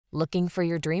Looking for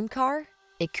your dream car?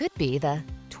 It could be the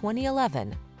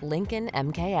 2011 Lincoln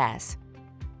MKS.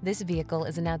 This vehicle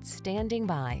is an outstanding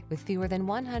buy with fewer than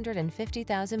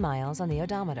 150,000 miles on the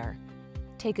odometer.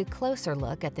 Take a closer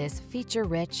look at this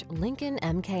feature-rich Lincoln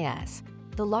MKS,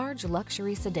 the large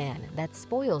luxury sedan that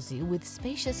spoils you with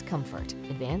spacious comfort,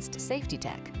 advanced safety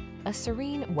tech, a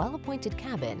serene, well-appointed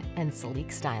cabin, and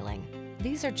sleek styling.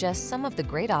 These are just some of the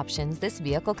great options this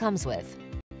vehicle comes with: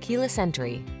 keyless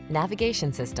entry,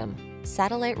 navigation system,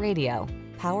 satellite radio,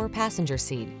 power passenger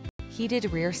seat,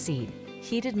 heated rear seat,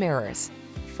 heated mirrors,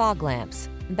 fog lamps,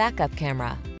 backup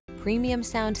camera, premium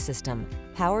sound system,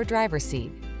 power driver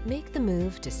seat. Make the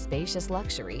move to spacious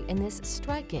luxury in this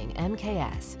striking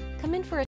MKS. Come in for a